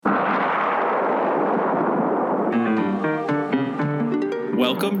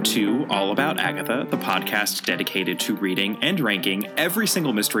Welcome to All About Agatha, the podcast dedicated to reading and ranking every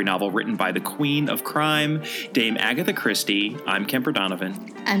single mystery novel written by the Queen of Crime, Dame Agatha Christie. I'm Kemper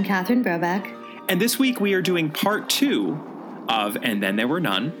Donovan. I'm Catherine Brobeck. And this week we are doing part 2 of And Then There Were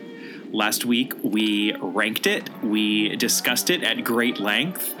None. Last week we ranked it, we discussed it at great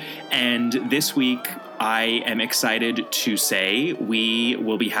length, and this week I am excited to say we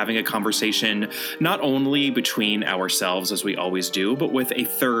will be having a conversation not only between ourselves, as we always do, but with a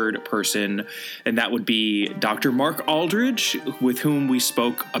third person, and that would be Dr. Mark Aldridge, with whom we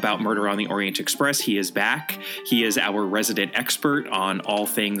spoke about Murder on the Orient Express. He is back. He is our resident expert on all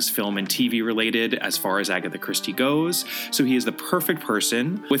things film and TV related as far as Agatha Christie goes, so he is the perfect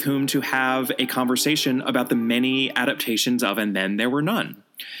person with whom to have a conversation about the many adaptations of And Then There Were None.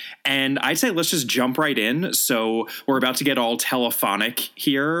 And I'd say let's just jump right in. So we're about to get all telephonic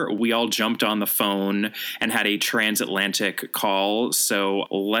here. We all jumped on the phone and had a transatlantic call. So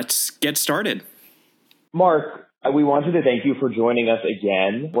let's get started. Mark, we wanted to thank you for joining us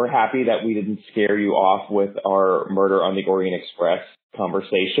again. We're happy that we didn't scare you off with our Murder on the Orient Express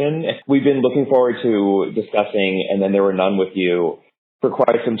conversation. We've been looking forward to discussing And Then There Were None with you for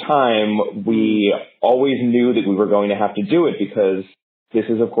quite some time. We always knew that we were going to have to do it because this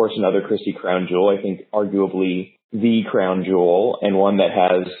is, of course, another Christie crown jewel. I think arguably the crown jewel, and one that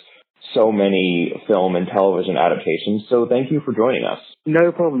has so many film and television adaptations. So thank you for joining us.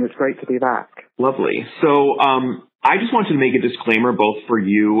 No problem. It's great to be back. Lovely. So I just wanted to make a disclaimer both for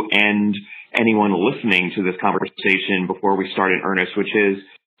you and anyone listening to this conversation before we start in earnest, which is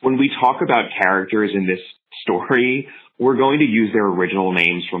when we talk about characters in this story, we're going to use their original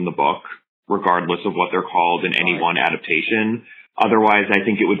names from the book, regardless of what they're called in any one adaptation. Otherwise, I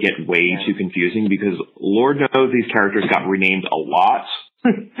think it would get way too confusing because Lord knows these characters got renamed a lot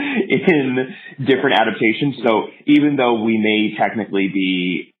in different adaptations. So even though we may technically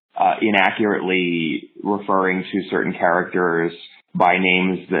be inaccurately referring to certain characters by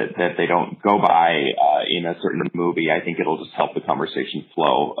names that they don't go by in a certain movie, I think it'll just help the conversation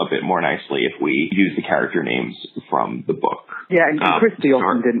flow a bit more nicely if we use the character names from the book. Yeah, and Christie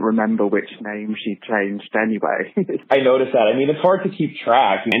often didn't remember which name she changed anyway. I noticed that. I mean, it's hard to keep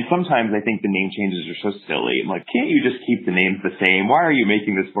track, and sometimes I think the name changes are so silly. I'm like, can't you just keep the names the same? Why are you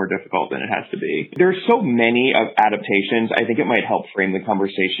making this more difficult than it has to be? There's so many adaptations. I think it might help frame the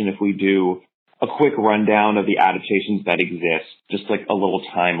conversation if we do a quick rundown of the adaptations that exist, just like a little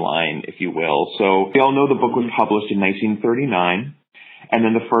timeline, if you will. So we all know the book was published in 1939, and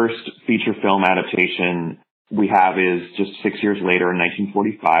then the first feature film adaptation we have is just 6 years later in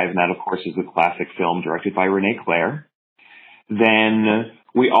 1945, and that, of course, is the classic film directed by Renee Clair. Then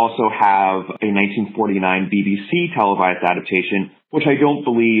we also have a 1949 BBC televised adaptation, which I don't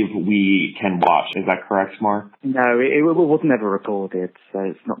believe we can watch. Is that correct, Mark? No, it was never recorded, so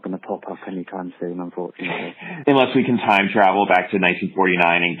it's not going to pop up anytime soon, unfortunately. Unless we can time travel back to 1949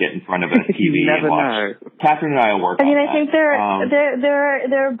 and get in front of a TV you never and watch. know. Catherine and I will work on that. I think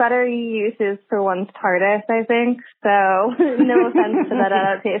there are better uses for one's TARDIS, I think. So no offense to that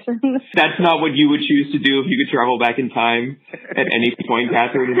adaptation. That's not what you would choose to do if you could travel back in time at any point,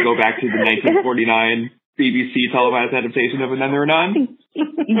 Catherine, and go back to the 1949 BBC televised adaptation of And Then There Were None?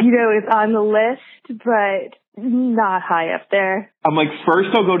 You know, it's on the list, but not high up there. I'm like, first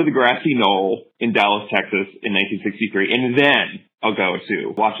I'll go to the grassy knoll in Dallas, Texas in 1963, and then I'll go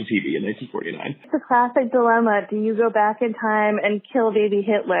to watch a TV in 1949. It's a classic dilemma. Do you go back in time and kill baby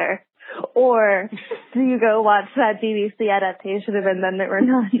Hitler? Or do you go watch that BBC adaptation of And Then There Were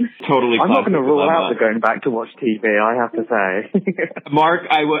None? Totally. I'm not going to rule out the going back to watch TV, I have to say. Mark,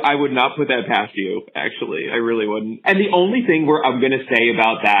 I would not put that past you, actually. I really wouldn't. And the only thing I'm going to say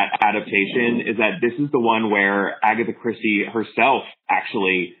about that adaptation is that this is the one where Agatha Christie herself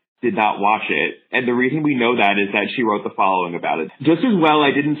actually did not watch it. And the reason we know that is that she wrote the following about it. Just as well, I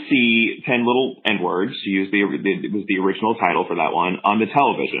didn't see 10 Little N-Words, to use it was the original title for that one, on the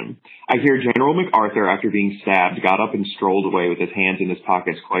television. I hear General MacArthur, after being stabbed, got up and strolled away with his hands in his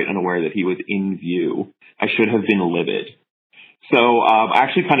pockets, quite unaware that he was in view. I should have been livid. So I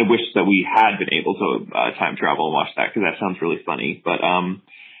actually kind of wish that we had been able to time travel and watch that, because that sounds really funny. But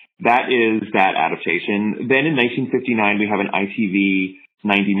that is that adaptation. Then in 1959, we have an ITV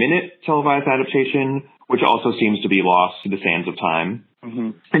 90-minute televised adaptation, which also seems to be lost to the sands of time.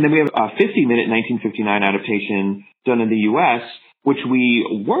 Mm-hmm. And then we have a 50-minute 1959 adaptation done in the U.S., which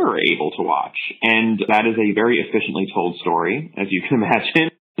we were able to watch. And that is a very efficiently told story, as you can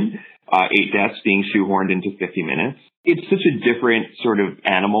imagine. 8 deaths being shoehorned into 50 minutes. It's such a different sort of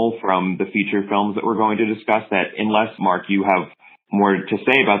animal from the feature films that we're going to discuss that unless, Mark, you have more to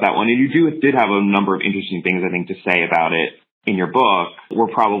say about that one. And you did have a number of interesting things, I think, to say about it in your book.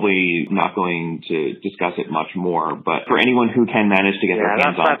 We're probably not going to discuss it much more, but for anyone who can manage to get their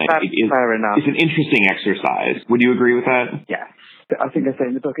hands on it, it's an interesting exercise. Would you agree with that? Yeah. I think I say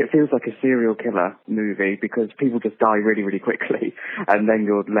in the book, it feels like a serial killer movie because people just die really, really quickly, and then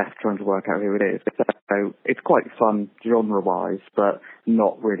you're left trying to work out who it is. So it's quite fun genre-wise, but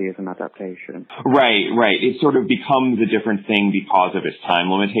not really as an adaptation. Right. It sort of becomes a different thing because of its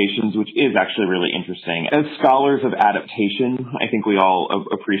time limitations, which is actually really interesting. As scholars of adaptation, I think we all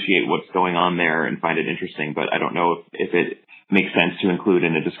appreciate what's going on there and find it interesting, but I don't know if it makes sense to include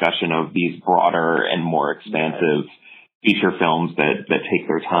in a discussion of these broader and more expansive feature films that take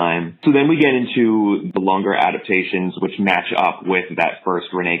their time. So then we get into the longer adaptations, which match up with that first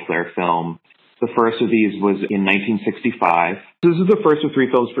Renee Clair film. The first of these was in 1965. This is the first of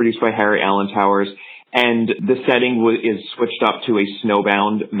 3 films produced by Harry Alan Towers, and the setting is switched up to a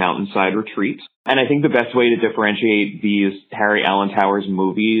snowbound mountainside retreat. And I think the best way to differentiate these Harry Alan Towers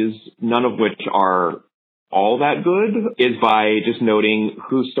movies, none of which are all that good, is by just noting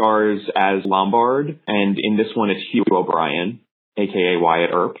who stars as Lombard. And in this one, it's Hugh O'Brien, a.k.a.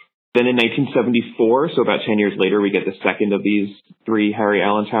 Wyatt Earp. Then in 1974, so about 10 years later, we get the second of these 3 Harry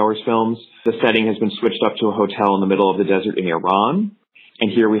Alan Towers films. The setting has been switched up to a hotel in the middle of the desert in Iran.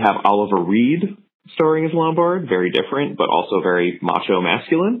 And here we have Oliver Reed starring as Lombard, very different, but also very macho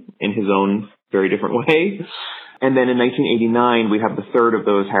masculine in his own very different way. And then in 1989, we have the third of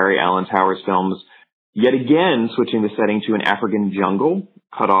those Harry Alan Towers films, yet again switching the setting to an African jungle,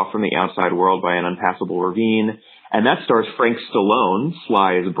 cut off from the outside world by an impassable ravine. And that stars Frank Stallone,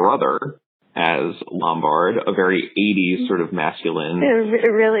 Sly's brother, as Lombard, a very 80s sort of masculine.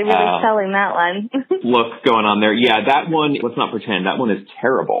 Really selling that one. Look going on there. Yeah, that one, let's not pretend, that one is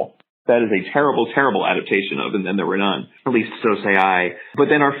terrible. That is a terrible, terrible adaptation of And Then There Were None. At least so say I. But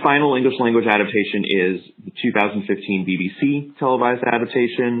then our final English language adaptation is the 2015 BBC televised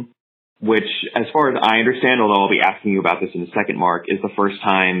adaptation, which, as far as I understand, although I'll be asking you about this in a second, Mark, is the first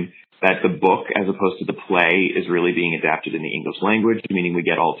time that the book, as opposed to the play, is really being adapted in the English language, meaning we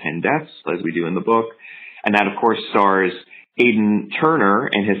get all 10 deaths, as we do in the book. And that, of course, stars Aidan Turner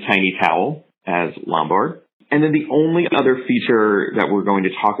and his tiny towel as Lombard. And then the only other feature that we're going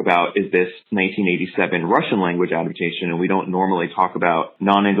to talk about is this 1987 Russian language adaptation. And we don't normally talk about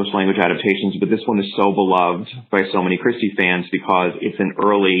non-English language adaptations, but this one is so beloved by so many Christie fans because it's an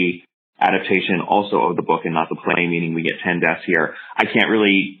early adaptation also of the book and not the play, meaning we get 10 deaths here. I can't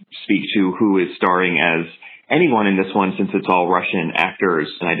really speak to who is starring as anyone in this one since it's all Russian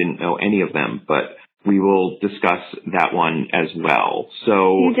actors and I didn't know any of them, but we will discuss that one as well.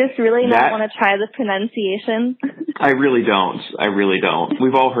 So you just really not want to try the pronunciation? I really don't.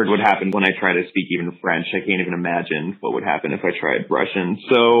 We've all heard what happened when I try to speak even French. I can't even imagine what would happen if I tried Russian.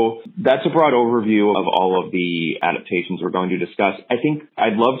 So that's a broad overview of all of the adaptations we're going to discuss. I think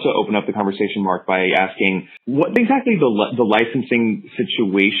I'd love to open up the conversation, Mark, by asking what exactly the licensing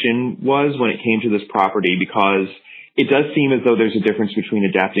situation was when it came to this property, because it does seem as though there's a difference between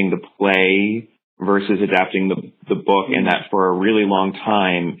adapting the play versus adapting the book, and that for a really long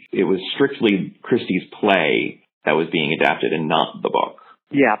time, it was strictly Christie's play that was being adapted and not the book.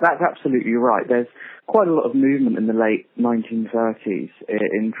 Yeah, that's absolutely right. There's quite a lot of movement in the late 1930s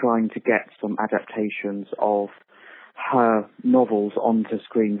in trying to get some adaptations of her novels onto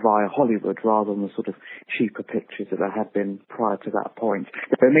screen via Hollywood rather than the sort of cheaper pictures that there had been prior to that point.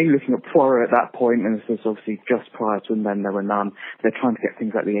 They're mainly looking at Poirot at that point, and this is obviously just prior to And Then There Were None. They're trying to get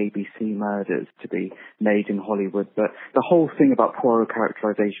things like the ABC murders to be made in Hollywood, but the whole thing about Poirot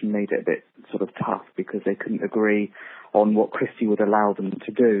characterization made it a bit sort of tough because they couldn't agree on what Christie would allow them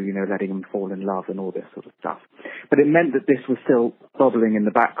to do, you know, letting them fall in love and all this sort of stuff. But it meant that this was still bubbling in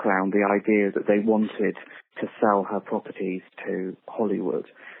the background, the idea that they wanted to sell her properties to Hollywood.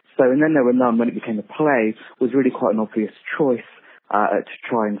 So And Then There Were None, when it became a play, was really quite an obvious choice to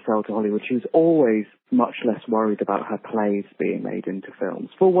try and sell to Hollywood. She was always much less worried about her plays being made into films,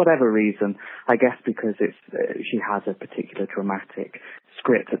 for whatever reason. I guess because she has a particular dramatic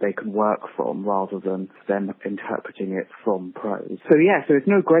script that they can work from rather than them interpreting it from prose. So it's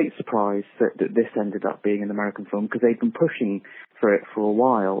no great surprise that this ended up being an American film, because they've been pushing for it for a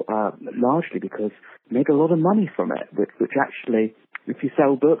while, largely because they made a lot of money from it, which actually, if you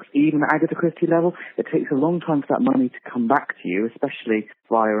sell books, even at Agatha Christie level, it takes a long time for that money to come back to you, especially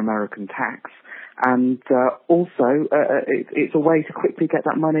via American tax. And also, it's a way to quickly get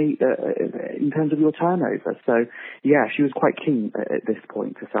that money in terms of your turnover. So, yeah, she was quite keen at this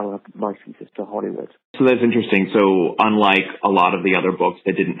point to sell her licenses to Hollywood. So that's interesting. So unlike a lot of the other books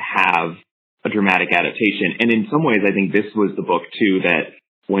that didn't have a dramatic adaptation. And in some ways, I think this was the book, too, that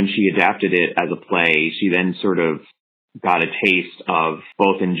when she adapted it as a play, she then sort of got a taste of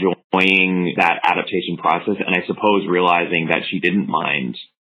both enjoying that adaptation process and I suppose realizing that she didn't mind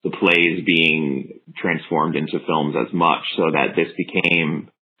the plays being transformed into films as much, so that this became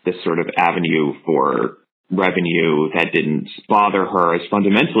this sort of avenue for revenue that didn't bother her as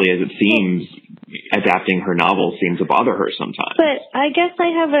fundamentally as it seems adapting her novel seemed to bother her sometimes. But I guess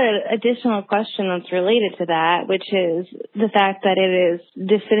I have an additional question that's related to that, which is the fact that it is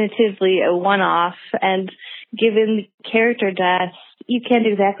definitively a one-off, and given character deaths, you can't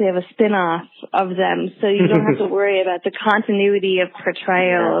exactly have a spin-off of them, so you don't have to worry about the continuity of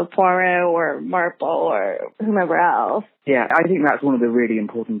portrayal of Poirot or Marple or whomever else. Yeah, I think that's one of the really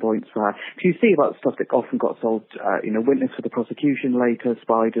important points for her. You see about stuff that often got sold, Witness for the Prosecution later,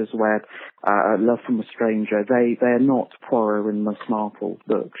 Spider's Web, Love from a Stranger. They're not Poirot and Miss Marple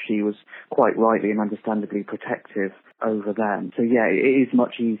books. She was quite rightly and understandably protective over them. So yeah, it is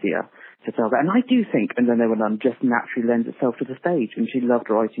much easier to tell that. And I do think And Then There Were None just naturally lends itself to the stage, and she loved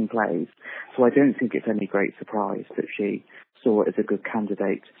writing plays. So I don't think it's any great surprise that she saw it as a good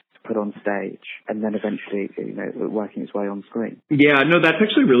candidate to put on stage, and then eventually, working its way on screen. Yeah, no, that's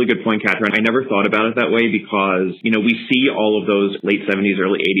actually a really good point, Catherine. I never thought about it that way because, we see all of those late 70s,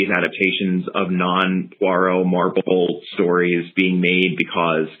 early 80s adaptations of non-Poirot, Marple stories being made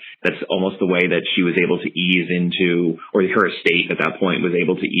because that's almost the way that she was able to ease into, or her estate at that point was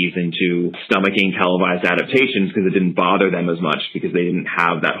able to ease into stomaching televised adaptations because it didn't bother them as much because they didn't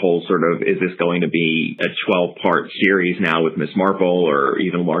have that whole sort of, is this going to be a 12-part series now with Miss Marple or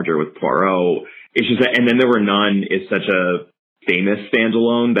even larger with Poirot? It's just that, And Then There Were None is such a famous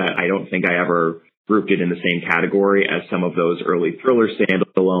standalone that I don't think I ever grouped it in the same category as some of those early thriller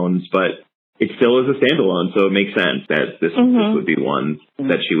standalones, but it still is a standalone, so it makes sense that this would be one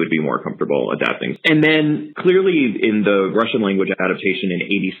that she would be more comfortable adapting. And then clearly in the Russian language adaptation in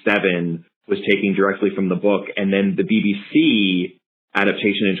 87 was taking directly from the book, and then the BBC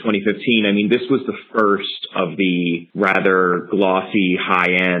adaptation in 2015, I mean, this was the first of the rather glossy,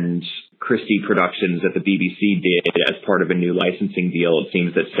 high-end Christie productions that the BBC did as part of a new licensing deal. It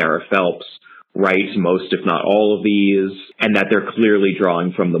seems that Sarah Phelps writes most, if not all of these, and that they're clearly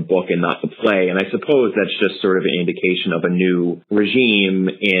drawing from the book and not the play. And I suppose that's just sort of an indication of a new regime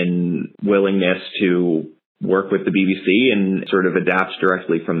in willingness to work with the BBC and sort of adapt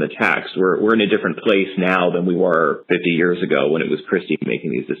directly from the text. We're in a different place now than we were 50 years ago when it was Christie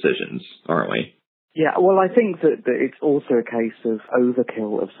making these decisions, aren't we? Yeah, well, I think that it's also a case of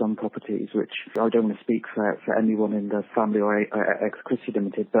overkill of some properties, which I don't want to speak for anyone in the family or ex-Christie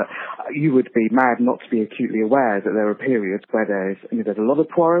Limited, but you would be mad not to be acutely aware that there are periods where there's a lot of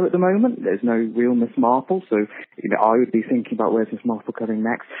Poirot at the moment. There's no real Miss Marple, so I would be thinking about where's Miss Marple coming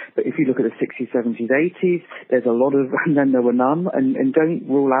next. But if you look at the 60s, 70s, 80s, there's a lot of And Then There Were None, and don't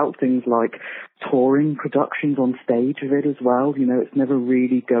rule out things like touring productions on stage of it as well. It's never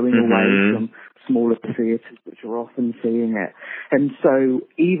really going away from smaller theatres, which are often seeing it. And so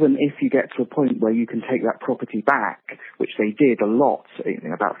even if you get to a point where you can take that property back, which they did a lot,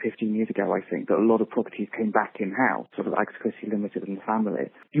 about 15 years ago, I think, that a lot of properties came back in-house, sort of Agatha Christie Limited and the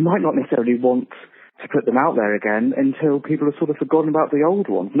family, you might not necessarily want to put them out there again until people have sort of forgotten about the old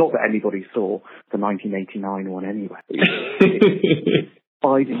ones. Not that anybody saw the 1989 one anyway.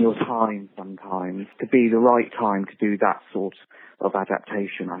 Biding your time sometimes to be the right time to do that sort of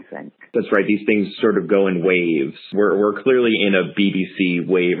adaptation, I think. That's right. These things sort of go in waves. We're clearly in a BBC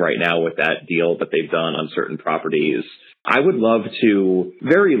wave right now with that deal that they've done on certain properties. I would love to,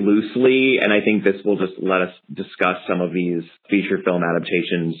 very loosely, and I think this will just let us discuss some of these feature film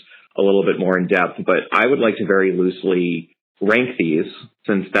adaptations a little bit more in depth, but I would like to very loosely rank these,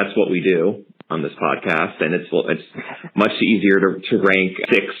 since that's what we do on this podcast, and it's much easier to rank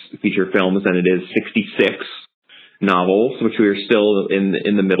 6 feature films than it is 66 novels, which we are still in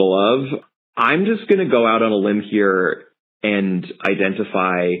the middle of. I'm just going to go out on a limb here and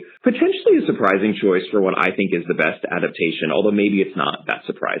identify potentially a surprising choice for what I think is the best adaptation, although maybe it's not that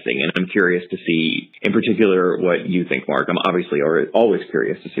surprising. And I'm curious to see, in particular, what you think, Mark. I'm obviously always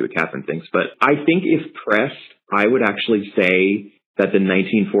curious to see what Catherine thinks, but I think if pressed, I would actually say that the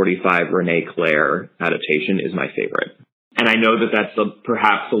 1945 Renee Clare adaptation is my favorite. And I know that that's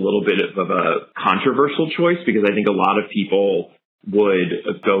perhaps a little bit of a controversial choice because I think a lot of people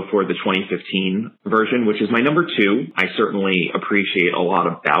would go for the 2015 version, which is my number 2. I certainly appreciate a lot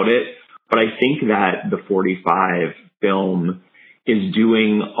about it, but I think that the 45 film is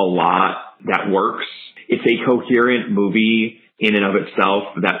doing a lot that works. It's a coherent movie in and of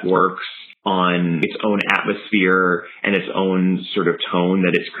itself that works. on its own atmosphere and its own sort of tone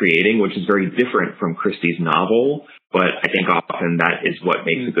that it's creating, which is very different from Christie's novel. But I think often that is what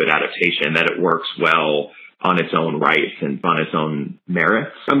makes a good adaptation, that it works well on its own rights and on its own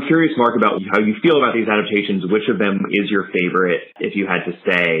merits. I'm curious, Mark, about how you feel about these adaptations. Which of them is your favorite, if you had to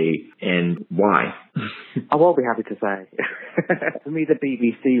say, and why? I will be happy to say. For me, the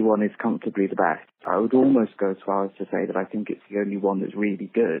BBC one is comfortably the best. I would almost go as far as to say that I think it's the only one that's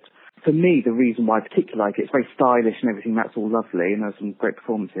really good. For me, the reason why I particularly like it, it's very stylish and everything, that's all lovely, and there's some great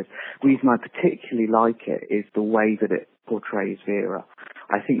performances. The reason I particularly like it is the way that it portrays Vera.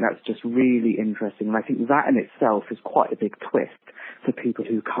 I think that's just really interesting, and I think that in itself is quite a big twist for people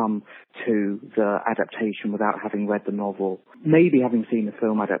who come to the adaptation without having read the novel, maybe having seen the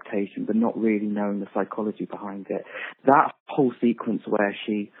film adaptation, but not really knowing the psychology behind it. That whole sequence where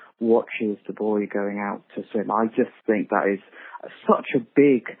she watches the boy going out to swim, I just think that is such a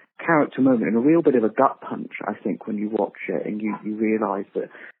big character moment and a real bit of a gut punch, I think, when you watch it and you realise that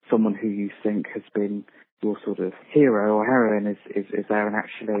someone who you think has been your sort of hero or heroine is there and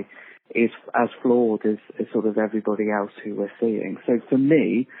actually is as flawed as sort of everybody else who we're seeing. So for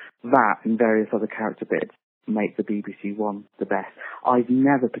me, that and various other character bits make the BBC one the best. I've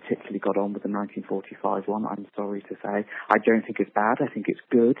never particularly got on with the 1945 one, I'm sorry to say. I don't think it's bad, I think it's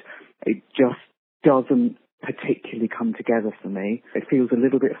good. It just doesn't particularly come together for me. It feels a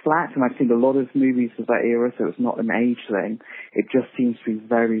little bit flat, and I've seen a lot of movies of that era, so it's not an age thing. It just seems to be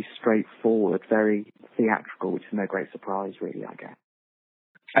very straightforward, very theatrical, which is no great surprise, really, I guess.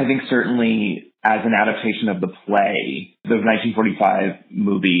 I think certainly as an adaptation of the play, the 1945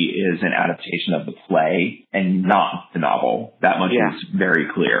 movie is an adaptation of the play and not the novel. That much is very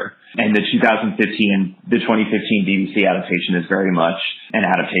clear. And the 2015 BBC adaptation is very much an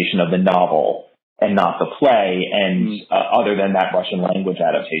adaptation of the novel and not the play. And other than that Russian language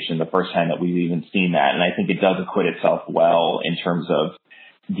adaptation, the first time that we've even seen that. And I think it does acquit itself well in terms of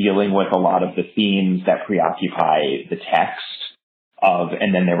dealing with a lot of the themes that preoccupy the text of And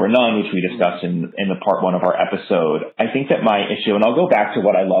Then There Were None, which we discussed in the part one of our episode. I think that my issue, and I'll go back to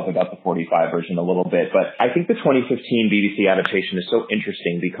what I love about the 45 version a little bit, but I think the 2015 BBC adaptation is so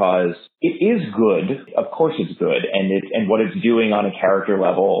interesting because it is good. Of course it's good. And what it's doing on a character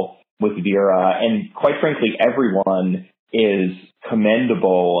level with Vera, and quite frankly, everyone is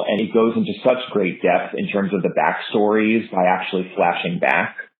commendable, and it goes into such great depth in terms of the backstories by actually flashing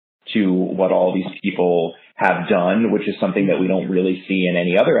back to what all these people have done, which is something that we don't really see in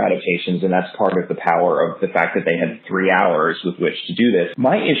any other adaptations, and that's part of the power of the fact that they had 3 hours with which to do this.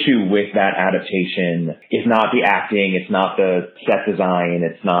 My issue with that adaptation is not the acting, it's not the set design,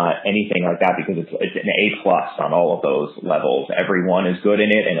 it's not anything like that, because it's an A+ on all of those levels. Everyone is good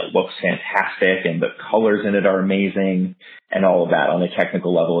in it, and it looks fantastic, and the colors in it are amazing, and all of that. On a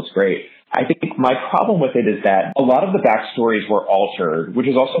technical level, it's great. I think my problem with it is that a lot of the backstories were altered, which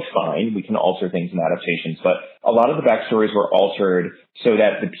is also fine. We can alter things in adaptations, but a lot of the backstories were altered so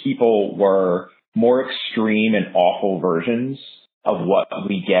that the people were more extreme and awful versions of what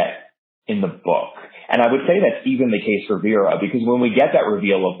we get in the book. And I would say that's even the case for Vera, because when we get that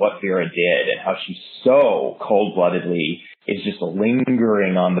reveal of what Vera did and how she so cold-bloodedly is just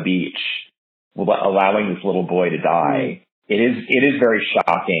lingering on the beach, allowing this little boy to die, It is very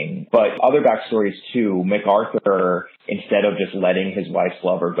shocking, but other backstories too. MacArthur, instead of just letting his wife's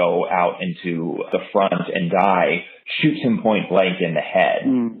lover go out into the front and die, shoots him point blank in the head.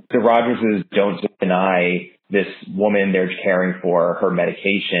 The Rogerses don't deny this woman they're caring for her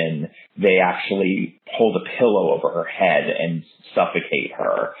medication. They actually hold a pillow over her head and suffocate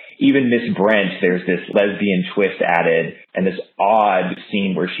her. Even Miss Brent, there's this lesbian twist added, and this odd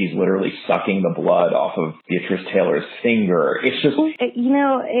scene where she's literally sucking the blood off of Beatrice Taylor's finger. It's just...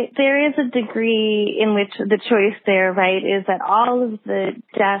 there is a degree in which the choice there, right, is that all of the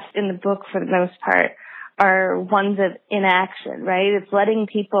deaths in the book, for the most part, are ones of inaction, right? It's letting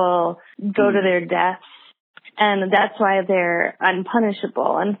people go to their deaths, and that's why they're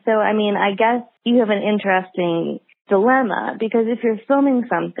unpunishable. And so, I mean, I guess you have an interesting dilemma, because if you're filming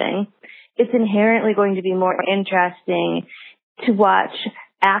something, it's inherently going to be more interesting to watch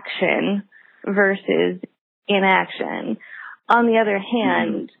action versus inaction. On the other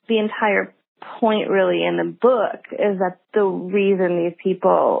hand, the entire point really in the book is that the reason these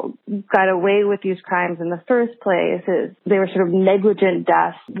people got away with these crimes in the first place is they were sort of negligent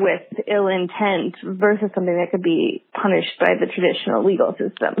deaths with ill intent versus something that could be punished by the traditional legal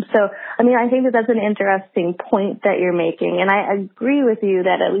system. So, I mean, I think that that's an interesting point that you're making. And I agree with you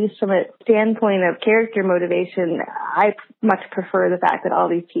that at least from a standpoint of character motivation, I much prefer the fact that all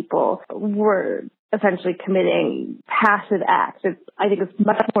these people were essentially committing passive acts. I think it's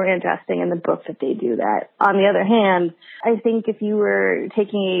much more interesting in the book that they do that. On the other hand, I think if you were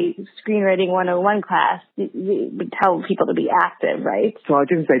taking a screenwriting 101 class, you would tell people to be active, right? So I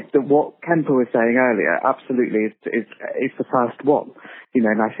didn't say that what Kemper was saying earlier, absolutely, is the first one.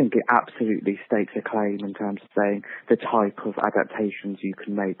 And I think it absolutely stakes a claim in terms of saying the type of adaptations you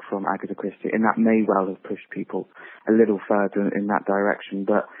can make from Agatha Christie, and that may well have pushed people a little further in that direction.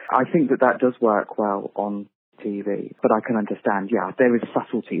 But I think that does work well on TV. But I can understand, there is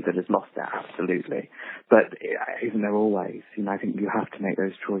subtlety that is lost there, absolutely. But isn't there always? I think you have to make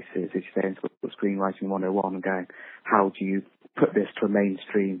those choices, as you say, in screenwriting 101 and going, how do you put this to a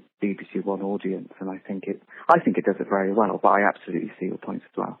mainstream BBC One audience? And I think it does it very well, but I absolutely see your points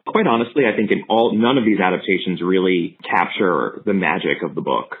as well. Quite honestly, I think none of these adaptations really capture the magic of the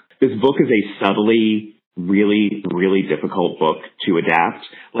book. This book is a subtly really, really difficult book to adapt.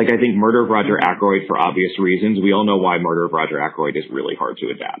 I think Murder of Roger Ackroyd, for obvious reasons, we all know why Murder of Roger Ackroyd is really hard to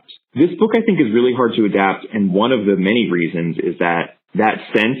adapt. This book, I think, is really hard to adapt, and one of the many reasons is that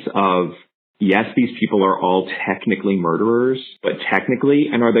sense of, yes, these people are all technically murderers, but technically,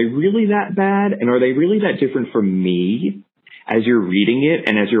 and are they really that bad? And are they really that different from me as you're reading it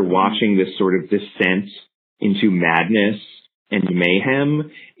and as you're watching this sort of descent into madness and mayhem?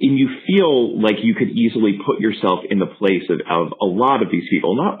 And you feel like you could easily put yourself in the place of a lot of these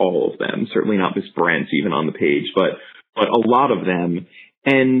people, not all of them, certainly not Miss Brent, even on the page, but a lot of them.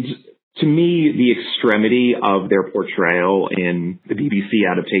 And to me, the extremity of their portrayal in the BBC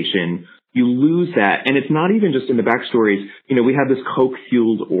adaptation, you lose that. And it's not even just in the backstories. We have this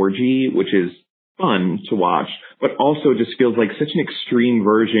coke-fueled orgy, which is fun to watch, but also just feels like such an extreme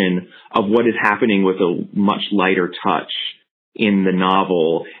version of what is happening with a much lighter touch in the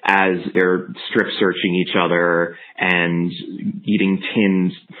novel as they're strip searching each other and eating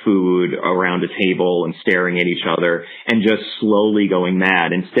tinned food around a table and staring at each other and just slowly going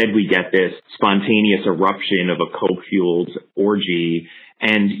mad. Instead, we get this spontaneous eruption of a coke-fueled orgy.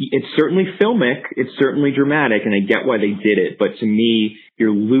 And it's certainly filmic, it's certainly dramatic, and I get why they did it. But to me,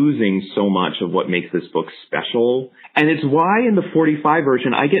 you're losing so much of what makes this book special. And it's why in the 45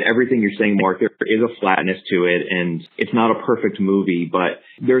 version, I get everything you're saying, Mark. There is a flatness to it, and it's not a perfect movie, but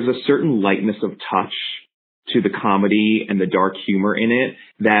there's a certain lightness of touch to the comedy and the dark humor in it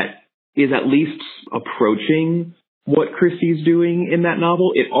that is at least approaching what Christie's doing in that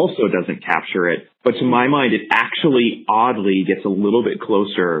novel. It also doesn't capture it, but to my mind, it actually oddly gets a little bit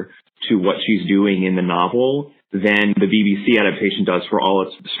closer to what she's doing in the novel than the BBC adaptation does, for all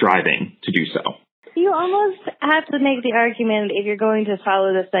its striving to do so. You almost have to make the argument, if you're going to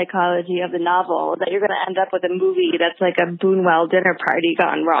follow the psychology of the novel, that you're going to end up with a movie that's like a Boonwell dinner party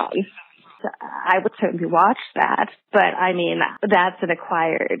gone wrong. I would certainly watch that, but I mean, that's an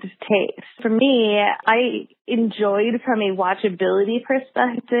acquired taste. For me, I enjoyed from a watchability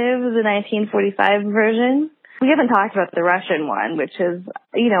perspective the 1945 version. We haven't talked about the Russian one, which is,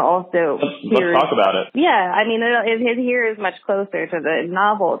 also... Let's talk about it. Yeah, I mean, it here is much closer to the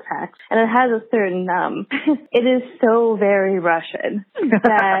novel text, and it has a certain... it is so very Russian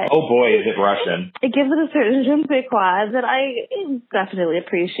that... Oh boy, is it Russian. It gives it a certain je ne sais quoi that I definitely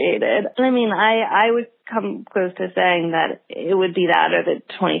appreciated. I mean, I would come close to saying that it would be that or the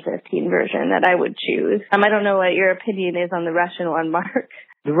 2015 version that I would choose. I don't know what your opinion is on the Russian one, Mark.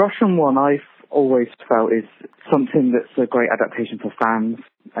 The Russian one I've always felt is something that's a great adaptation for fans,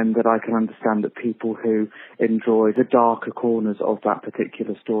 and that I can understand that people who enjoy the darker corners of that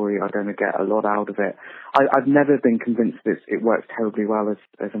particular story are going to get a lot out of it. I've never been convinced that it works terribly well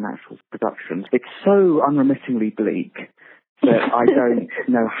as an actual production. It's so unremittingly bleak that I don't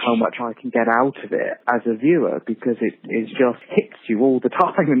know how much I can get out of it as a viewer, because it just hits you all the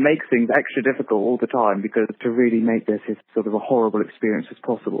time and makes things extra difficult all the time, because to really make this as sort of a horrible experience as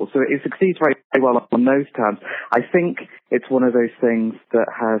possible. So it succeeds very, very well on those terms. I think it's one of those things that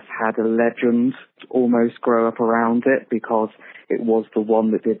has had a legend almost grow up around it, because it was the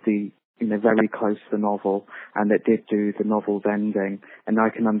one that did the very close to the novel, and it did do the novel's ending, and I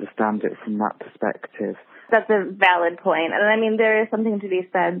can understand it from that perspective. That's a valid point. And I mean, there is something to be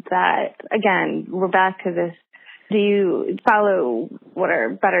said that, again, we're back to this. Do you follow what are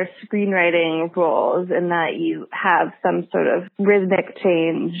better screenwriting rules in that you have some sort of rhythmic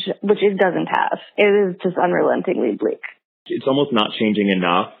change, which it doesn't have? It is just unrelentingly bleak. It's almost not changing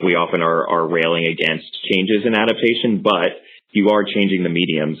enough. We often are railing against changes in adaptation, but you are changing the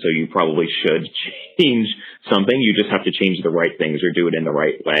medium, so you probably should change something. You just have to change the right things or do it in the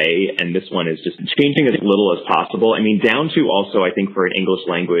right way. And this one is just changing as little as possible. I mean, down to also, I think for an English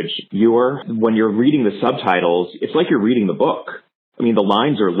language viewer, when you're reading the subtitles, it's like you're reading the book. I mean, the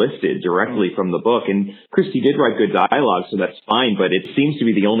lines are listed directly from the book, and Christie did write good dialogue, so that's fine, but it seems to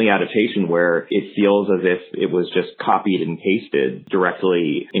be the only adaptation where it feels as if it was just copied and pasted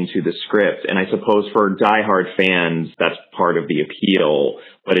directly into the script. And I suppose for diehard fans, that's part of the appeal,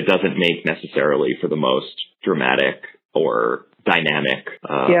 but it doesn't make necessarily for the most dramatic or dynamic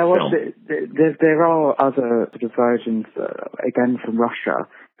film. There are other sort of versions, again from Russia,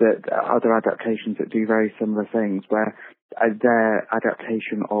 that other adaptations that do very similar things, where their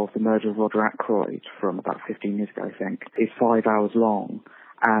adaptation of The Murder of Roger Ackroyd from about 15 years ago, I think, is 5 hours long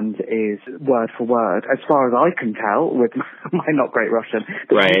and is word for word, as far as I can tell, with my not great Russian,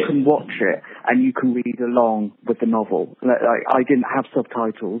 that right. You can watch it and you can read along with the novel. I didn't have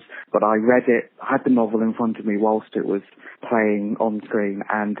subtitles, but I read it, I had the novel in front of me whilst it was playing on screen,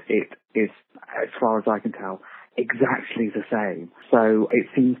 and it is, as far as I can tell, exactly the same. So it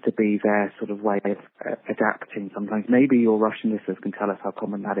seems to be their sort of way of adapting sometimes. Maybe your Russian listeners can tell us how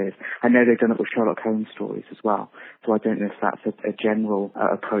common that is. I know they've done it with Sherlock Holmes stories as well, so I don't know if that's a general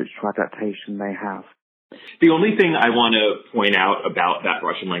approach to adaptation they have. The only thing I want to point out about that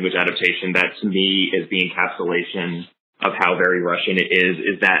Russian language adaptation that to me is the encapsulation of how very Russian it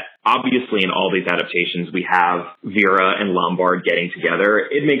is that obviously in all these adaptations we have Vera and Lombard getting together.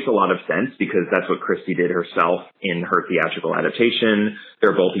 It makes a lot of sense because that's what Christie did herself in her theatrical adaptation.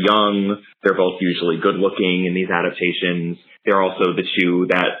 They're both young. They're both usually good looking in these adaptations. They're also the two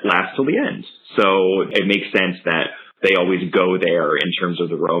that last till the end. So it makes sense that they always go there in terms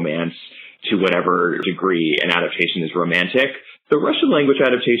of the romance to whatever degree an adaptation is romantic. The Russian language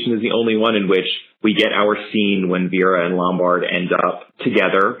adaptation is the only one in which we get our scene when Vera and Lombard end up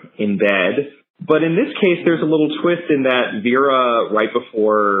together in bed. But in this case, there's a little twist in that Vera, right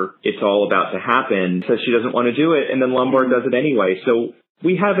before it's all about to happen, says she doesn't want to do it, and then Lombard does it anyway. So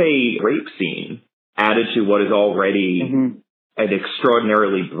we have a rape scene added to what is already an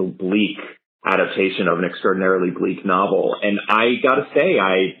extraordinarily bleak adaptation of an extraordinarily bleak novel. And I gotta say,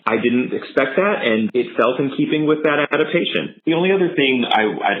 I didn't expect that, and it felt in keeping with that adaptation. The only other thing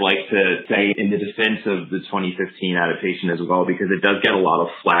I'd like to say in the defense of the 2015 adaptation as well, because it does get a lot of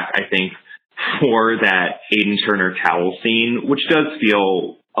flack, I think, for that Aidan Turner towel scene, which does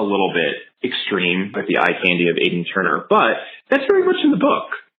feel a little bit extreme with the eye candy of Aidan Turner, but that's very much in the book.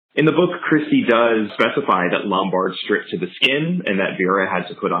 In the book, Christie does specify that Lombard stripped to the skin and that Vera had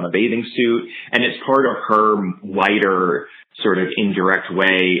to put on a bathing suit. And it's part of her lighter, sort of indirect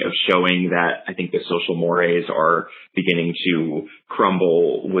way of showing that I think the social mores are beginning to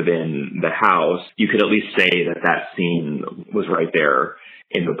crumble within the house. You could at least say that scene was right there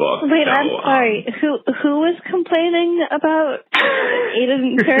in the book. Wait, so, I'm sorry. Who was complaining about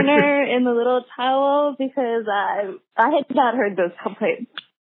Aidan Turner in the little towel? Because I had not heard those complaints.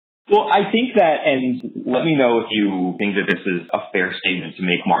 Well, I think that, and let me know if you think that this is a fair statement to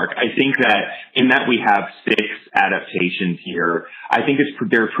make, Mark. I think that in that we have 6 adaptations here, I think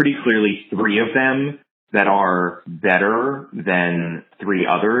there are pretty clearly 3 of them that are better than 3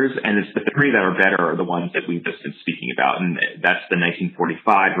 others, and it's the 3 that are better are the ones that we've just been speaking about, and that's the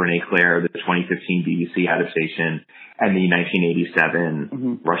 1945 Renee Clare, the 2015 BBC adaptation, and the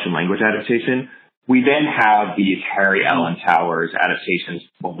 1987 Russian language adaptation. We then have these Harry Allen Towers adaptations,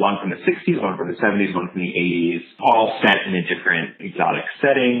 one from the 60s, one from the 70s, one from the 80s, all set in a different exotic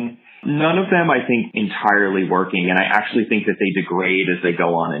setting. None of them, I think, entirely working, and I actually think that they degrade as they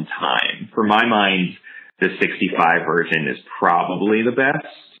go on in time. For my mind, the 65 version is probably the best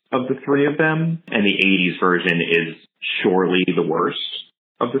of the 3 of them, and the 80s version is surely the worst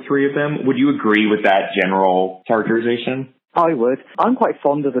of the 3 of them. Would you agree with that general characterization? I would. I'm quite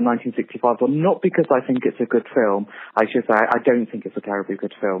fond of the 1965 one, not because I think it's a good film. I should say I don't think it's a terribly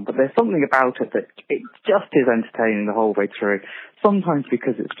good film, but there's something about it that it just is entertaining the whole way through. Sometimes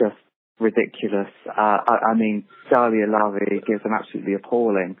because it's just ridiculous. I mean, Dalia Lavi gives an absolutely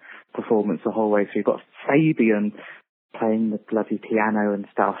appalling performance the whole way through. You've got Fabian playing the bloody piano and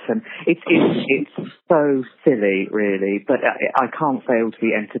stuff, and it's so silly, really, but I can't fail to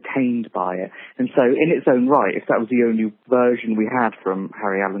be entertained by it. And so in its own right, if that was the only version we had from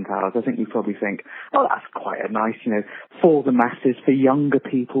Harry Allen Towers, I think we'd probably think, oh, that's quite a nice, for the masses, for younger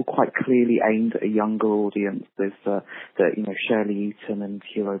people, quite clearly aimed at a younger audience. There's the Shirley Eaton and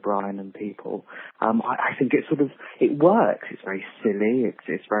Hugh O'Brien and people. I think it works. It's very silly.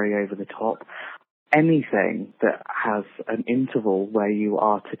 It's very over the top. Anything that has an interval where you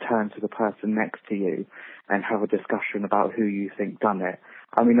are to turn to the person next to you and have a discussion about who you think done it,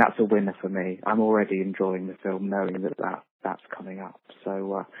 I mean, that's a winner for me. I'm already enjoying the film knowing that that's coming up.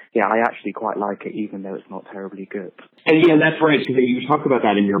 So, yeah, I actually quite like it, even though it's not terribly good. And yeah, that's right. So you talk about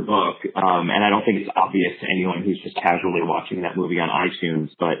that in your book, and I don't think it's obvious to anyone who's just casually watching that movie on iTunes,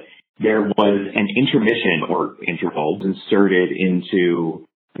 but there was an intermission or interval inserted into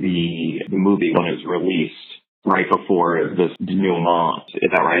the movie when it was released right before the denouement.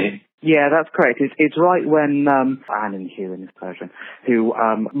 Is that right? Yeah, that's correct. It's right when Anne and Hugh in this version, who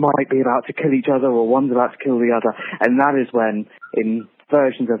might be about to kill each other or one's about to kill the other, and that is when, in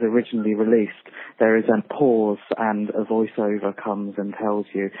versions as originally released, there is a pause and a voiceover comes and tells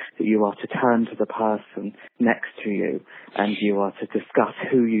you that you are to turn to the person next to you and you are to discuss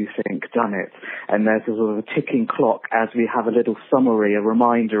who you think done it. And there's a sort of a ticking clock as we have a little summary, a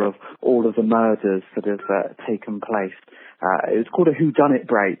reminder of all of the murders that have taken place. It's called a whodunit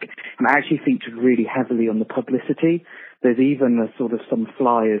break, and it actually featured really heavily on the publicity. There's even a sort of some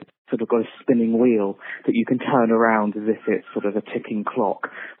flyers sort of got a spinning wheel that you can turn around as if it's sort of a ticking clock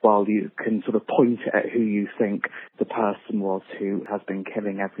while you can sort of point at who you think the person was who has been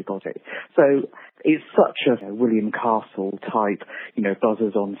killing everybody. So it's such a William Castle type,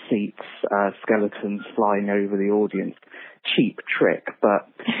 buzzers on seats, skeletons flying over the audience. Cheap trick, but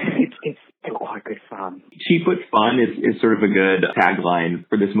it's still quite good fun. Cheap but fun is sort of a good tagline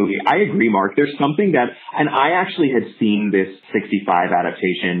for this movie. I agree, Mark. There's something that, and I actually had seen this 65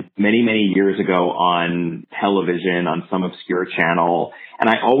 adaptation many, many years ago on television, on some obscure channel, and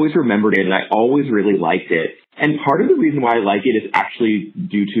I always remembered it, and I always really liked it. And part of the reason why I like it is actually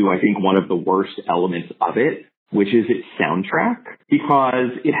due to, I think, one of the worst elements of it, which is its soundtrack,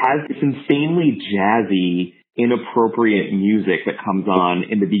 because it has this insanely jazzy, inappropriate music that comes on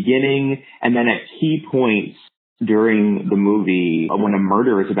in the beginning and then at key points during the movie when a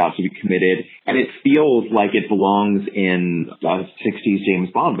murder is about to be committed, and it feels like it belongs in a 60s James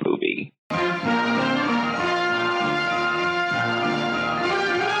Bond movie.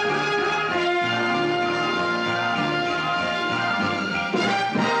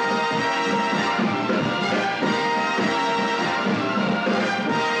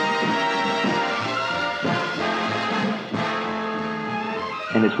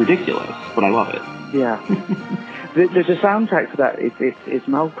 And it's ridiculous, but I love it. Yeah. the soundtrack for that is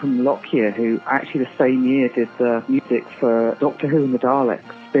Malcolm Lockyer, who actually the same year did the music for Doctor Who and the Daleks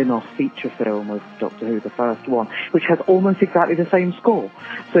spin-off feature film of Doctor Who, the first one, which has almost exactly the same score.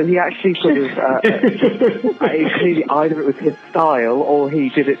 So he actually sort of, clearly either it was his style or he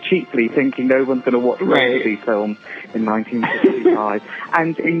did it cheaply, thinking no one's going to watch these films in 1965.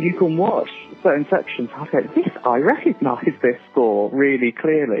 And you can watch certain sections, I recognise this score really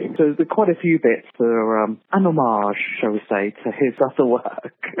clearly. So there's quite a few bits that are an homage, shall we say, to his other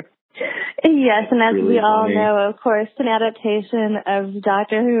work. Yes, and as really we all funny. know, of course, an adaptation of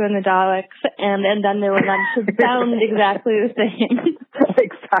Doctor Who and the Daleks, and then there were none should sound exactly the same.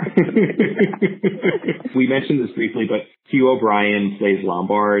 Exactly. We mentioned this briefly, but Hugh O'Brien plays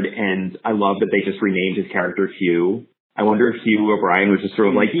Lombard, and I love that they just renamed his character Hugh. I wonder if Hugh O'Brien was just sort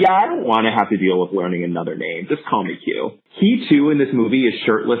of like, yeah, I don't want to have to deal with learning another name. Just call me Hugh. He, too, in this movie is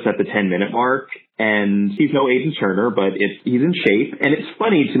shirtless at the 10-minute mark, and he's no Aidan Turner, but he's in shape. And it's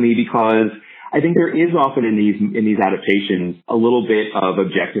funny to me because I think there is often in these adaptations a little bit of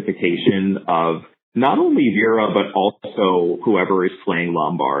objectification of not only Vera, but also whoever is playing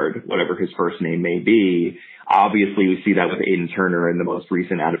Lombard, whatever his first name may be. Obviously, we see that with Aidan Turner in the most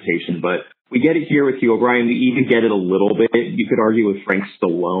recent adaptation, but we get it here with Hugh O'Brien. We even get it a little bit, you could argue, with Frank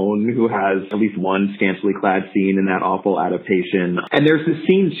Stallone, who has at least one scantily clad scene in that awful adaptation. And there's this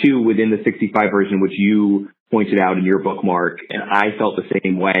scene, too, within the 65 version, which you pointed out in your bookmark, and I felt the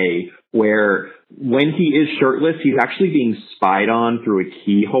same way, where when he is shirtless, he's actually being spied on through a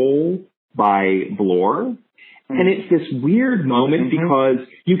keyhole by Blore. And it's this weird moment because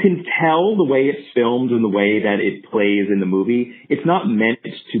you can tell the way it's filmed and the way that it plays in the movie, it's not meant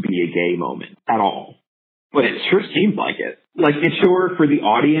to be a gay moment at all. But it sure seems like it. Like, it's sure for the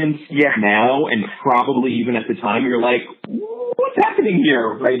audience now, and probably even at the time, you're like, what's happening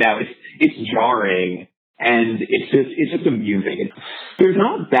here right now? It's jarring, and it's just amusing. There's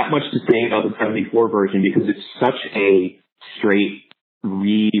not that much to say about the 74 version because it's such a straight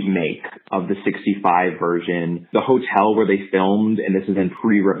remake of the 65 version. The hotel where they filmed, and this is in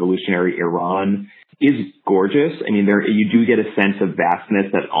pre-revolutionary Iran, is gorgeous. I mean, you do get a sense of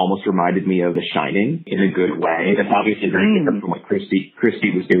vastness that almost reminded me of The Shining in a good way. That's obviously very different from what Christie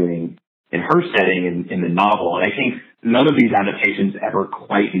was doing in her setting in the novel. And I think none of these adaptations ever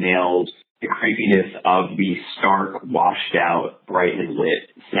quite nailed the creepiness of the stark, washed out, brightly lit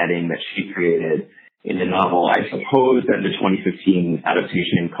setting that she created in the novel. I suppose that the 2015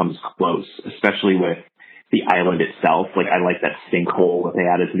 adaptation comes close, especially with the island itself. Like, I like that sinkhole that they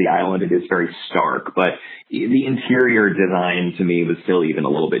added to the island. It is very stark, but the interior design to me was still even a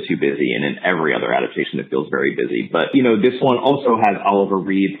little bit too busy. And in every other adaptation, it feels very busy. But, this one also has Oliver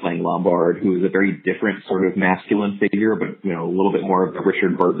Reed playing Lombard, who is a very different sort of masculine figure, but, a little bit more of the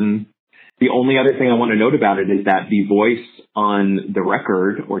Richard Burton. The only other thing I want to note about it is that the voice on the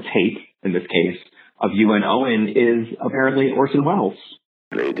record, or tape in this case, of UN Owen is apparently Orson Welles.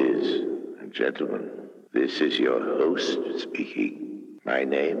 Ladies and gentlemen, this is your host speaking. My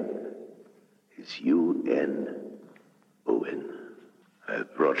name is UN Owen.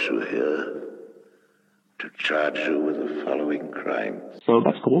 I've brought you here to charge you with the following crimes. So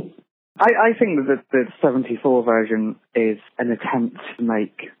that's cool. I think that the 74 version is an attempt to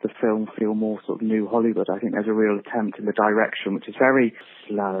make the film feel more sort of new Hollywood. I think there's a real attempt in the direction, which is very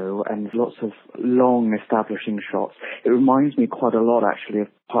slow and lots of long establishing shots. It reminds me quite a lot, actually, of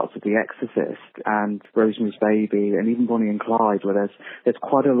parts of The Exorcist and Rosemary's Baby and even Bonnie and Clyde, where there's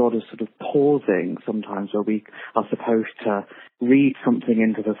quite a lot of sort of pausing sometimes, where we are supposed to read something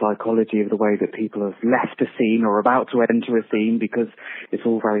into the psychology of the way that people have left a scene or about to enter a scene, because it's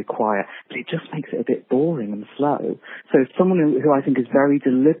all very quiet. But it just makes it a bit boring and slow. So someone who I think has very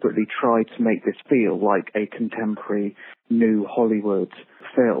deliberately tried to make this feel like a contemporary new Hollywood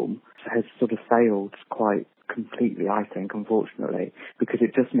film has sort of failed quite completely, I think, unfortunately, because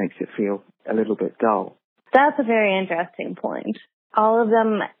it just makes it feel a little bit dull. That's a very interesting point. All of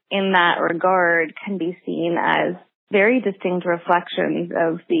them in that regard can be seen as very distinct reflections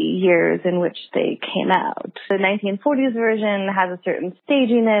of the years in which they came out. The 1940s version has a certain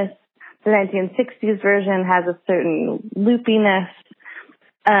staginess. The 1960s version has a certain loopiness.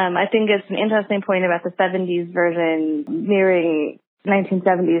 I think it's an interesting point about the 70s version mirroring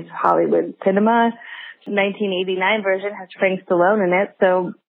 1970s Hollywood cinema. The 1989 version has Frank Stallone in it,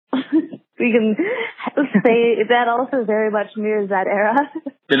 so we can say that also very much mirrors that era.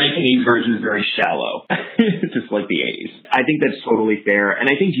 The 1980s version is very shallow, just like the 80s. I think that's totally fair. And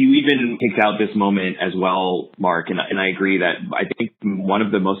I think you even picked out this moment as well, Mark, and I agree that I think one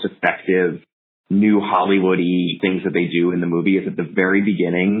of the most effective new Hollywood-y things that they do in the movie is at the very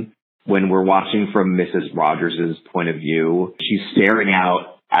beginning, when we're watching from Mrs. Rogers' point of view. She's staring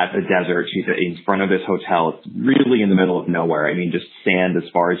out at the desert. She's in front of this hotel. It's really in the middle of nowhere. I mean, just sand as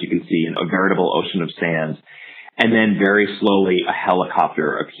far as you can see, and a veritable ocean of sand. And then very slowly a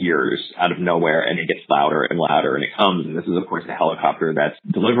helicopter appears out of nowhere, and it gets louder and louder, and it comes. And this is, of course, the helicopter that's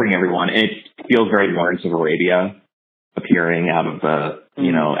delivering everyone. And it feels very Lawrence of Arabia, appearing out of the,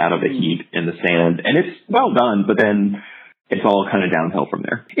 out of the heat in the sand. And it's well done, but then it's all kind of downhill from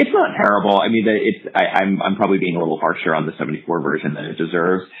there. It's not terrible. I mean, I'm probably being a little harsher on the 74 version than it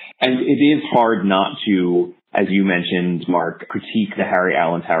deserves. And it is hard not to, as you mentioned, Mark, critique the Harry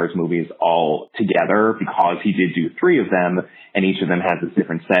Alan Towers movies all together, because he did do 3 of them, and each of them has a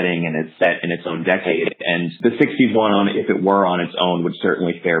different setting, and it's set in its own decade. And the 60s one, if it were on its own, would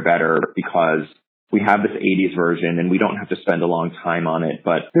certainly fare better, because we have this 80s version, and we don't have to spend a long time on it,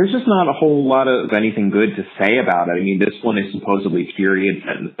 but there's just not a whole lot of anything good to say about it. I mean, this one is supposedly period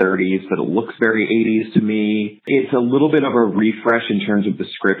set in the 30s, but it looks very 80s to me. It's a little bit of a refresh in terms of the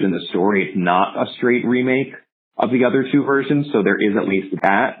script and the story. It's not a straight remake of the other 2 versions, so there is at least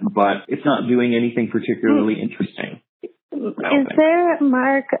that, but it's not doing anything particularly interesting. Is there,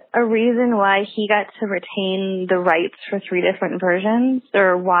 Mark, a reason why he got to retain the rights for 3 different versions,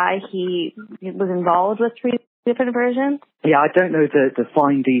 or why he was involved with 3 different versions? Yeah, I don't know the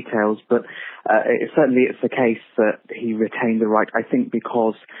fine details, but certainly it's the case that he retained the right, I think,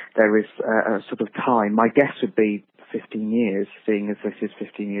 because there is a sort of time. My guess would be 15 years, seeing as this is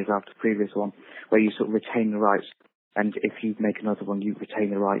 15 years after the previous one, where you sort of retain the rights. And if you make another one, you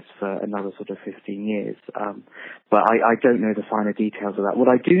retain the rights for another sort of 15 years. But I don't know the finer details of that. What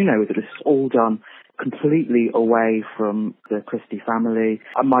I do know is that it's all done completely away from the Christie family.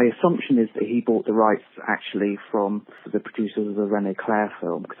 My assumption is that he bought the rights actually from the producers of the René Clair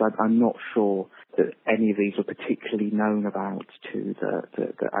film, because I'm not sure that any of these are particularly known about to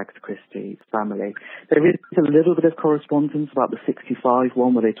the Agatha Christie family. There is a little bit of correspondence about the 65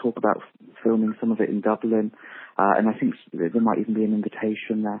 one, where they talk about filming some of it in Dublin. And I think there might even be an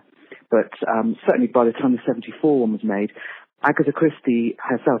invitation there. But certainly by the time the 74 one was made, Agatha Christie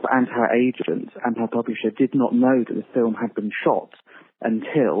herself and her agent and her publisher did not know that the film had been shot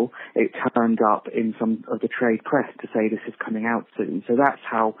until it turned up in some of the trade press to say this is coming out soon. So that's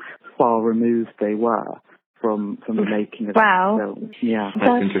how far removed they were from the making of the film. Yeah.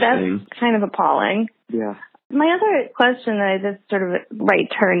 That's kind of appalling. Yeah. My other question that I just sort of right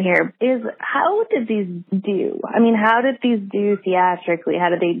turn here is, how did these do? I mean, how did these do theatrically? How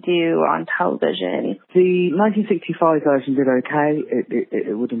did they do on television? The 1965 version did okay.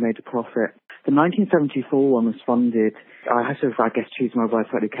 It would have made a profit. The 1974 one was funded, I have to, I guess, choose my words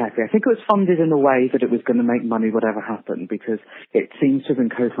slightly carefully. I think it was funded in a way that it was going to make money whatever happened, because it seems to have been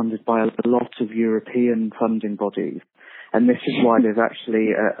co-funded by a lot of European funding bodies. And this is why there's actually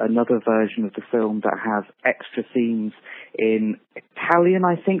another version of the film that has extra scenes in Italian,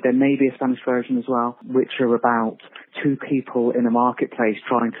 I think. There may be a Spanish version as well, which are about two people in a marketplace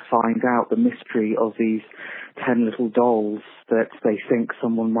trying to find out the mystery of these 10 little dolls that they think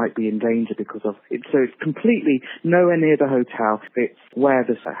someone might be in danger because of it. So it's completely nowhere near the hotel. It's where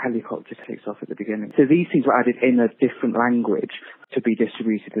the helicopter takes off at the beginning. So these things were added in a different language to be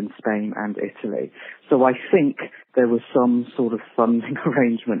distributed in Spain and Italy. So I think there was some sort of funding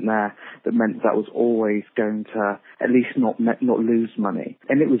arrangement there that meant that was always going to at least not lose money.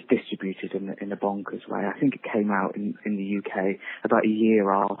 And it was distributed in a bonkers way. I think it came out in the UK about a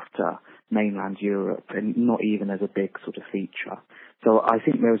year after mainland Europe, and not even as a big sort of feature. So I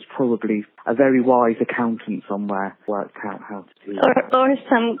think there was probably a very wise accountant somewhere worked out how to do that. Or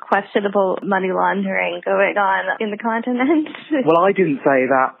some questionable money laundering going on in the continent. Well, I didn't say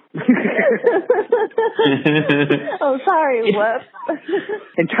that. Oh, sorry, whoops.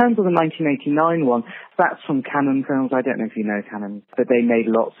 In terms of the 1989 one, that's from Cannon Films. I don't know if you know Cannon, but they made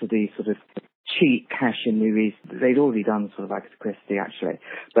lots of these sort of cheap cash-in movies. They'd already done sort of Agatha Christie, actually,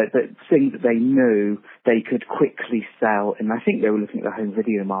 but things that they knew they could quickly sell, and I think they were looking at the home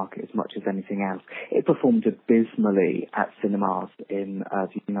video market as much as anything else. It performed abysmally at cinemas in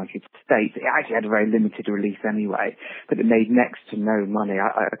the United States. It actually had a very limited release anyway, but it made next to no money.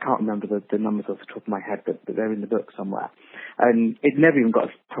 I can't remember the numbers off the top of my head, but they're in the book somewhere. And it never even got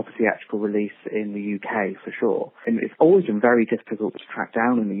a proper theatrical release in the UK, for sure. And it's always been very difficult to track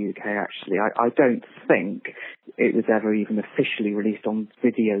down in the UK, actually. I don't think it was ever even officially released on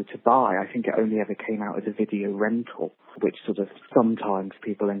video to buy. I think it only ever came out as a video rental, which sort of sometimes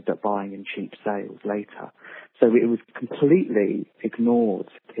people ended up buying in cheap sales later. So it was completely ignored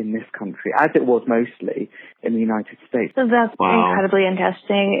in this country, as it was mostly in the United States. So that's incredibly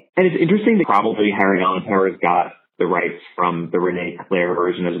interesting. And it's interesting that probably Harry Allentower's got the rights from the Renee Clare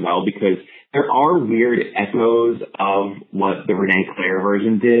version as well, because there are weird echoes of what the Renee Clare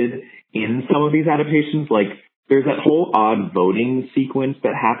version did in some of these adaptations. Like, there's that whole odd voting sequence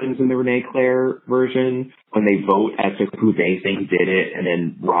that happens in the Renee Clare version when they vote as to who they think did it, and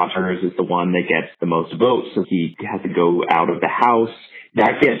then Rogers is the one that gets the most votes, so he has to go out of the house.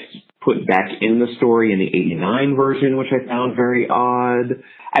 That gets put back in the story in the 89 version, which I found very odd.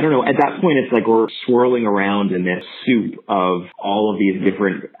 I don't know. At that point, it's like we're swirling around in this soup of all of these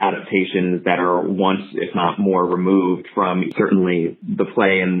different adaptations that are once, if not more, removed from certainly the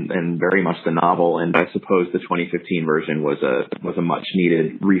play and very much the novel. And I suppose the 2015 version was a much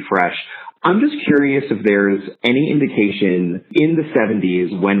needed refresh. I'm just curious if there's any indication in the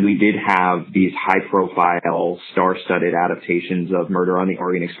 70s when we did have these high-profile, star-studded adaptations of Murder on the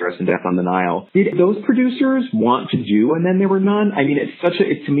Orient Express and Death on the Nile, did those producers want to do And Then There Were None? I mean,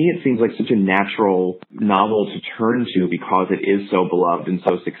 to me, it seems like such a natural novel to turn to because it is so beloved and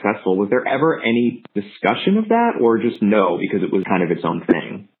so successful. Was there ever any discussion of that, or just no, because it was kind of its own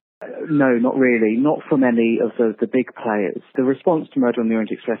thing? No, not really. Not from any of the big players. The response to Murder on the Orient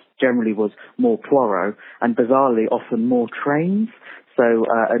Express generally was more Poirot, and bizarrely often more trains. So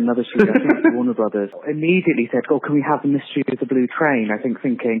another studio, I think Warner Brothers, immediately said, "Oh, can we have the Mystery of the Blue Train?" I think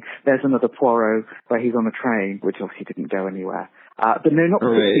thinking there's another Poirot where he's on a train, which obviously didn't go anywhere. But no, not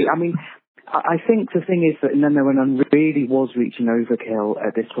particularly. I mean, I think the thing is that And Then There Were None really was reaching overkill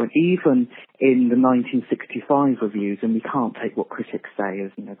at this point, even in the 1965 reviews, and we can't take what critics say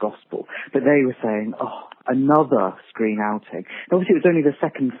as gospel, but they were saying, oh, another screen outing. And obviously it was only the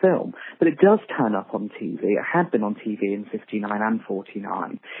second film, but it does turn up on TV. It had been on TV in 59 and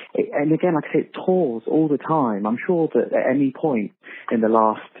 49. And again, like I say, it tours all the time. I'm sure that at any point in the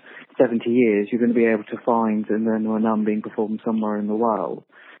last 70 years, you're going to be able to find And Then There Were None being performed somewhere in the world.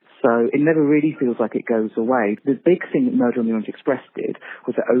 So it never really feels like it goes away. The big thing that Murder on the Orient Express did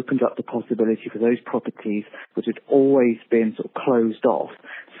was it opened up the possibility for those properties which had always been sort of closed off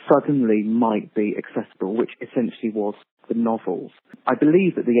suddenly might be accessible, which essentially was the novels. I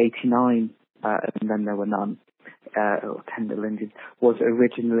believe that the 89 And Then There Were None, or 10 Little Indians, was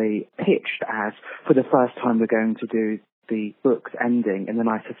originally pitched as, for the first time we're going to do the book's ending, and then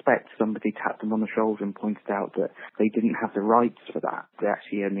I suspect somebody tapped them on the shoulder and pointed out that they didn't have the rights for that. They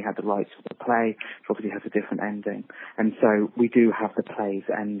actually only had the rights for the play, which obviously has a different ending. And so we do have the play's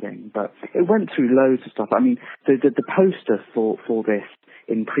ending. But it went through loads of stuff. I mean, the poster for this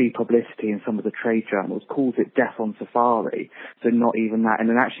in pre-publicity in some of the trade journals calls it Death on Safari, so not even that, and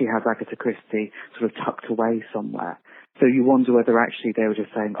it actually has Agatha Christie sort of tucked away somewhere. So you wonder whether actually they were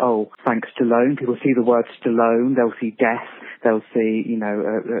just saying, oh, thanks Stallone. People see the word Stallone, they'll see death, they'll see,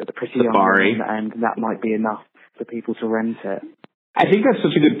 the pretty Safari. young woman, and that might be enough for people to rent it. I think that's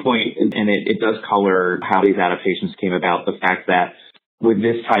such a good point, and it does color how these adaptations came about. The fact that with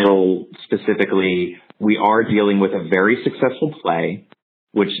this title specifically, we are dealing with a very successful play,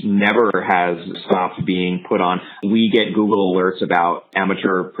 which never has stopped being put on. We get Google alerts about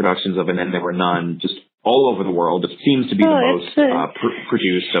amateur productions of And Then There Were None just all over the world. It seems to be the most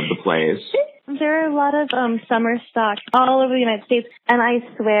produced of the plays. There are a lot of summer stock all over the United States, and I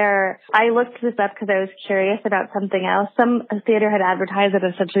swear, I looked this up because I was curious about something else. Some theater had advertised that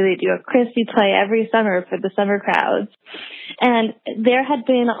essentially they do a Christie play every summer for the summer crowds, and there had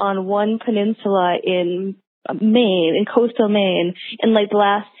been on one peninsula in Maine, in coastal Maine, in like the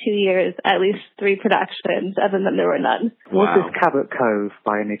last 2 years, at least 3 productions, other than There Were None. Wow. Was this Cabot Cove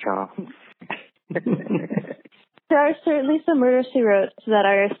by any chance? There are certainly some murder she wrote that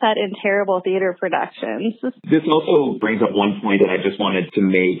are set in terrible theater productions. This also brings up one point that I just wanted to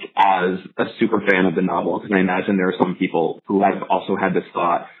make as a super fan of the novel, because I imagine there are some people who have also had this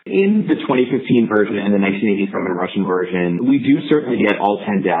thought. In the 2015 version and the 1987 Russian version, we do certainly get all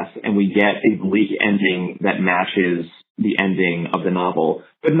 10 deaths, and we get a bleak ending that matches the ending of the novel,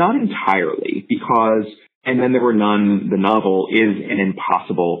 but not entirely, because And Then There Were None, the novel, is an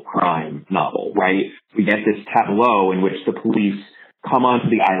impossible crime novel, right? We get this tableau in which the police come onto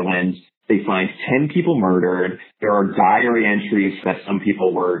the island, they find 10 people murdered, there are diary entries that some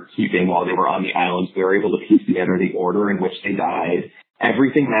people were keeping while they were on the island, so they were able to piece together the order in which they died.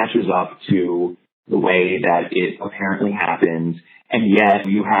 Everything matches up to the way that it apparently happened, and yet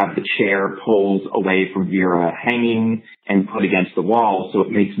you have the chair pulled away from Vera hanging and put against the wall, so it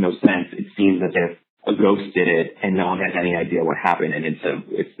makes no sense. It seems as if a ghost did it and no one has any idea what happened, and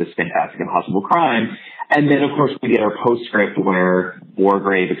it's this fantastic impossible crime. And then, of course, we get our postscript where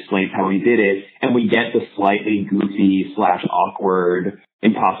Wargrave explains how he did it, and we get the slightly goofy / awkward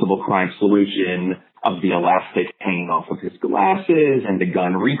impossible crime solution of the elastic hanging off of his glasses and the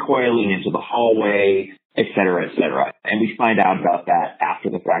gun recoiling into the hallway, et cetera, et cetera. And we find out about that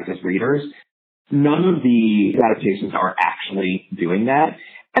after the fact as readers. None of the adaptations are actually doing that.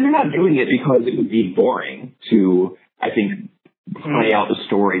 And they're not doing it because it would be boring to, I think, play out the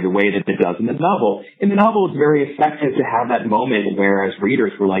story the way that it does in the novel. In the novel, it's very effective to have that moment where, as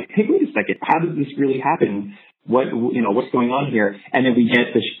readers, we're like, hey, wait a second, how did this really happen? What's going on here? And then we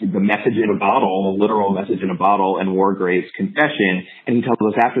get the message in a bottle, a literal message in a bottle, and Wargrave's confession. And he tells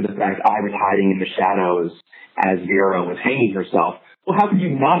us after the fact, I was hiding in the shadows as Vera was hanging herself. Well, how could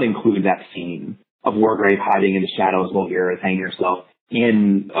you not include that scene of Wargrave hiding in the shadows while Vera is hanging herself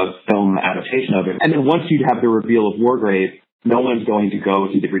in a film adaptation of it? And then once you have the reveal of Wargrave, no one's going to go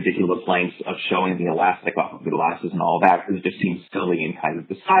to the ridiculous lengths of showing the elastic off of the glasses and all that, because it just seems silly and kind of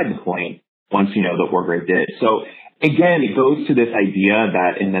beside the point once you know that Wargrave did it. So again, it goes to this idea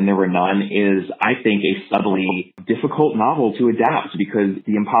that And Then There Were None is, I think, a subtly difficult novel to adapt, because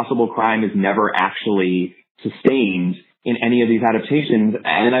the impossible crime is never actually sustained in any of these adaptations,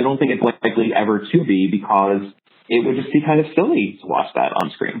 and I don't think it's likely ever to be, because it would just be kind of silly to watch that on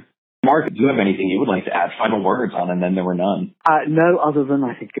screen. Mark, do you have anything you would like to add? Final words on And Then There Were None. No, other than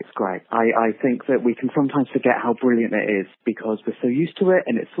I think it's great. I think that we can sometimes forget how brilliant it is because we're so used to it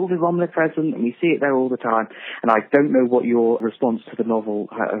and it's sort of omnipresent and we see it there all the time. And I don't know what your response to the novel,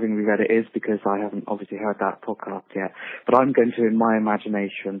 having reread it, is, because I haven't obviously heard that podcast yet. But I'm going to, in my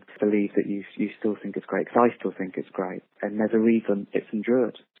imagination, believe that you still think it's great, because I still think it's great. And there's a reason it's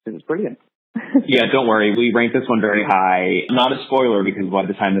endured. It's brilliant. Yeah, don't worry. We ranked this one very high. Not a spoiler, because by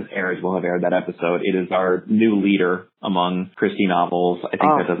the time this airs, we'll have aired that episode. It is our new leader among Christie novels. I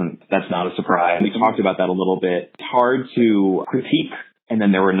think that's not a surprise. We talked about that a little bit. It's hard to critique And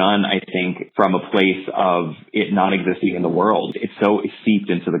Then There Were None, I think, from a place of it not existing in the world. It's so seeped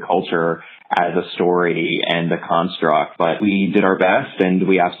into the culture as a story and a construct, but we did our best, and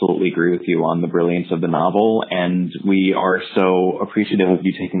we absolutely agree with you on the brilliance of the novel, and we are so appreciative of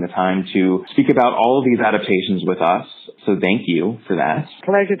you taking the time to speak about all of these adaptations with us, so thank you for that.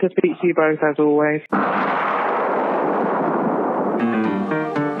 Pleasure to speak to you both, as always.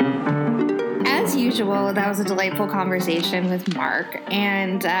 As usual, usual, that was a delightful conversation with Mark,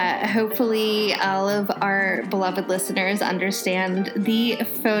 and hopefully all of our beloved listeners understand the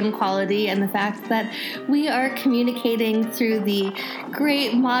phone quality and the fact that we are communicating through the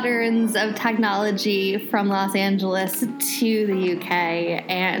great moderns of technology from Los Angeles to the UK,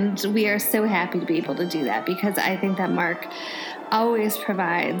 and we are so happy to be able to do that because I think that Mark always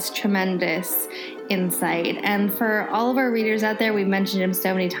provides tremendous insight. And for all of our readers out there, we've mentioned him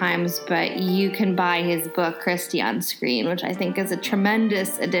so many times, but you can buy his book, Christie on Screen, which I think is a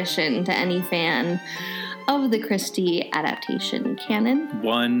tremendous addition to any fan of the Christie adaptation canon.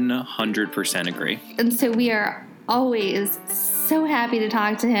 100% agree. And so we are always so happy to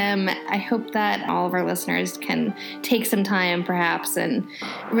talk to him. I hope that all of our listeners can take some time perhaps and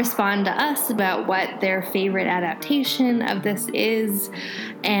respond to us about what their favorite adaptation of this is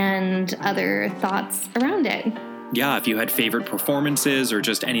and other thoughts around it. Yeah, if you had favorite performances or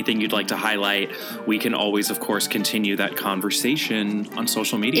just anything you'd like to highlight, we can always, of course, continue that conversation on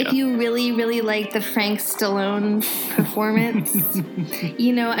social media. If you really, really like the Frank Stallone performance,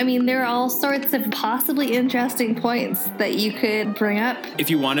 there are all sorts of possibly interesting points that you could bring up. If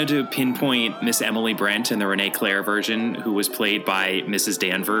you wanted to pinpoint Miss Emily Brent in the Renee Clare version, who was played by Mrs.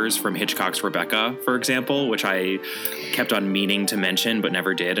 Danvers from Hitchcock's Rebecca, for example, which I kept on meaning to mention but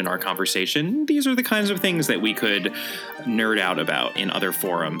never did in our conversation, these are the kinds of things that we could nerd out about in other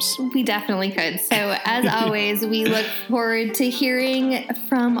forums. We definitely could. So as always, we look forward to hearing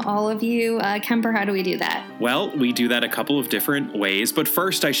from all of you. Kemper, how do we do that? Well, we do that a couple of different ways. But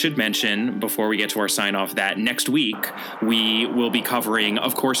first, I should mention, before we get to our sign-off, that next week we will be covering,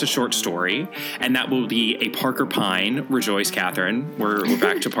 of course, a short story. And that will be a Parker Pine. Rejoice, Catherine. We're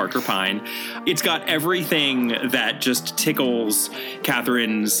back to Parker Pine. It's got everything that just tickles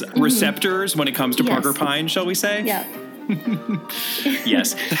Catherine's receptors when it comes to Parker Pine, shall we say? Yeah.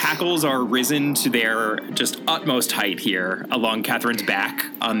 Yes, the hackles are risen to their just utmost height here along Catherine's back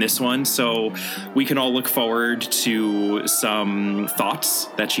on this one. So we can all look forward to some thoughts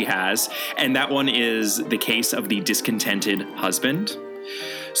that she has. And that one is the case of the discontented husband.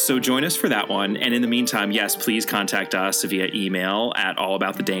 So join us for that one. And in the meantime, yes, please contact us via email at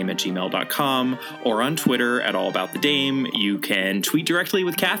allaboutthedame@gmail.com or on Twitter at allaboutthedame. You can tweet directly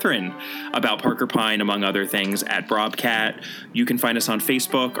with Catherine about Parker Pine, among other things, at Brobcat. You can find us on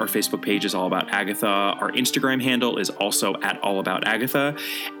Facebook. Our Facebook page is All About Agatha. Our Instagram handle is also at All About Agatha.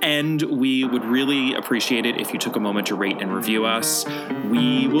 And we would really appreciate it if you took a moment to rate and review us.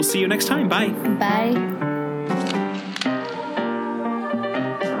 We will see you next time. Bye. Bye.